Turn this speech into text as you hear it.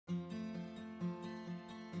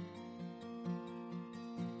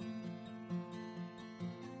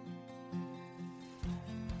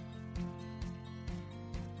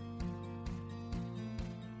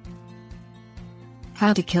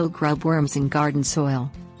How to kill grub worms in garden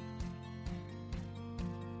soil.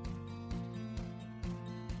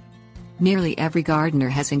 Nearly every gardener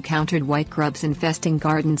has encountered white grubs infesting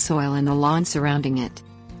garden soil and the lawn surrounding it.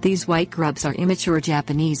 These white grubs are immature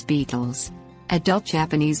Japanese beetles. Adult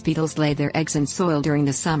Japanese beetles lay their eggs in soil during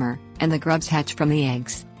the summer, and the grubs hatch from the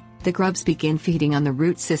eggs. The grubs begin feeding on the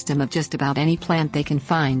root system of just about any plant they can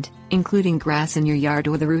find, including grass in your yard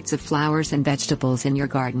or the roots of flowers and vegetables in your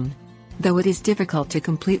garden. Though it is difficult to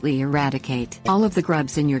completely eradicate all of the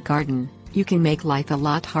grubs in your garden, you can make life a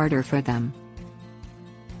lot harder for them.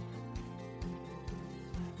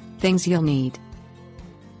 Things you'll need: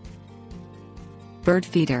 bird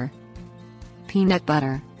feeder, peanut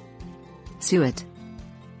butter, suet,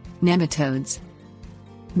 nematodes,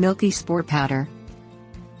 milky spore powder.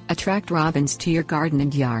 Attract robins to your garden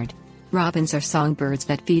and yard. Robins are songbirds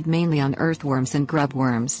that feed mainly on earthworms and grub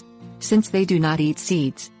worms. Since they do not eat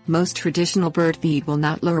seeds, most traditional bird feed will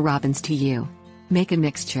not lure robins to you. Make a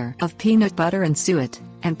mixture of peanut butter and suet,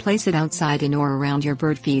 and place it outside in or around your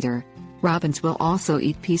bird feeder. Robins will also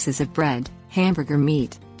eat pieces of bread, hamburger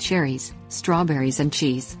meat, cherries, strawberries and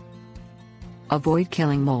cheese. Avoid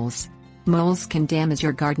killing moles. Moles can damage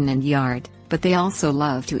your garden and yard, but they also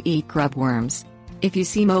love to eat grub worms. If you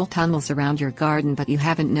see mole tunnels around your garden but you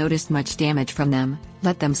haven't noticed much damage from them,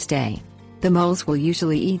 let them stay. The moles will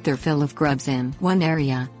usually eat their fill of grubs in one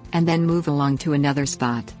area, and then move along to another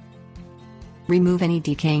spot. Remove any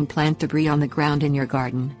decaying plant debris on the ground in your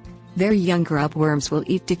garden. Very young grub worms will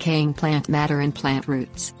eat decaying plant matter and plant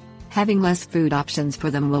roots. Having less food options for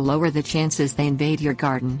them will lower the chances they invade your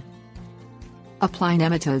garden. Apply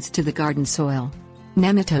nematodes to the garden soil.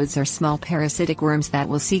 Nematodes are small parasitic worms that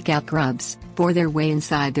will seek out grubs, bore their way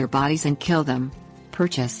inside their bodies and kill them.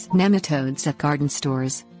 Purchase nematodes at garden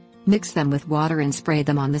stores. Mix them with water and spray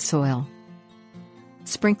them on the soil.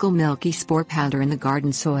 Sprinkle milky spore powder in the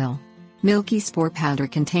garden soil. Milky spore powder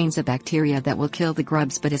contains a bacteria that will kill the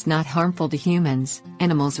grubs but is not harmful to humans,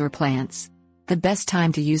 animals or plants. The best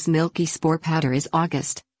time to use milky spore powder is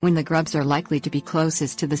August, when the grubs are likely to be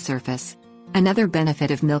closest to the surface. Another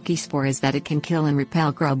benefit of milky spore is that it can kill and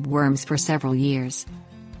repel grub worms for several years.